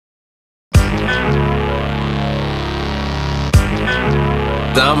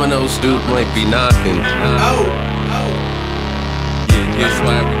Domino's dude might be knocking. Yeah, here's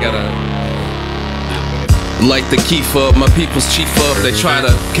why we gotta light the kefir up, my people's chief up. They try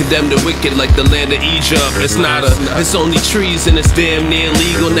to condemn the wicked like the land of Egypt. It's not it's only trees and it's damn near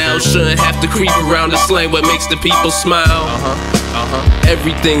legal now. Shouldn't have to creep around the slang what makes the people smile.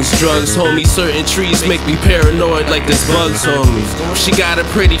 Everything's drugs, homie. Certain trees make me paranoid like there's bugs, homie. She got a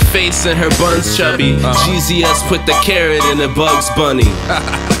pretty face and her bun's chubby. GZS put the carrot in the Bugs Bunny.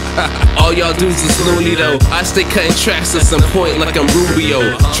 All y'all dudes is loony though. I stay cutting tracks at some point like I'm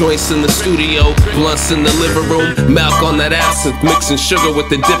Rubio. Joints in the studio, blunts in the living room. Malk on that absinthe, mixing sugar with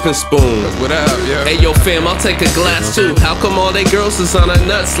the dipping spoon. What up, yo? Hey yo fam, I'll take a glass too. How come all they girls is on our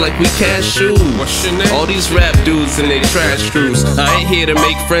nuts like we cashews? What's your name? All these rap dudes and they trash crews. I ain't here to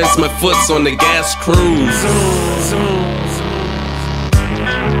make friends, my foot's on the gas cruise.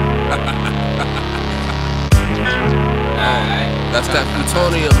 That's that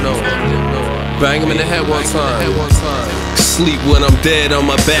plutonium, no. Bang him in the head one time. Sleep when I'm dead on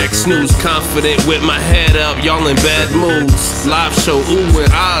my back, snooze. Confident with my head up, y'all in bad moods. Live show, ooh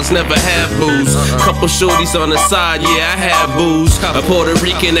and ahs, never have booze. Couple shorties on the side, yeah I have booze. A Puerto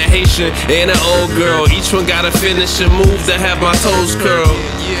Rican, a Haitian, and an old girl. Each one gotta finish a move to have my toes curled.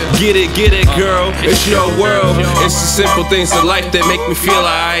 Get it, girl, it's your world. It's the simple things in life that make me feel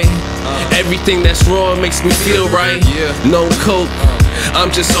alright. Everything that's wrong makes me feel right. No coke,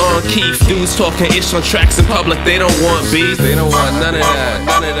 I'm just on Keith. Dudes talking ish on tracks in public, they don't want beef. They don't want none of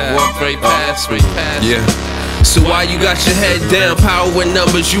that. Walk right past me. Yeah. So why you got your head down? Power with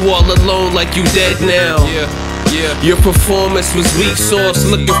numbers, you all alone like you dead now. Your performance was weak sauce.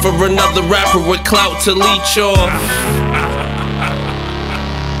 Looking for another rapper with clout to leech off.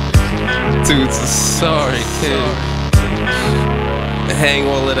 Dudes, sorry kid. Hang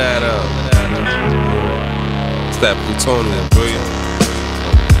all of that up. It's that plutonium, brilliant.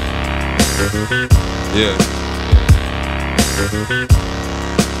 Yeah.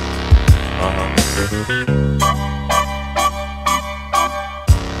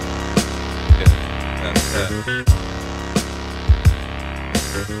 Yeah, that's that.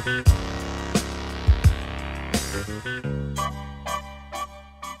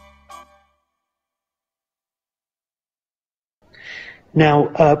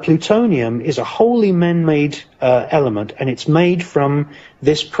 Now, plutonium is a wholly man-made element, and it's made from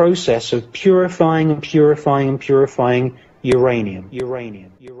this process of purifying and purifying and purifying uranium.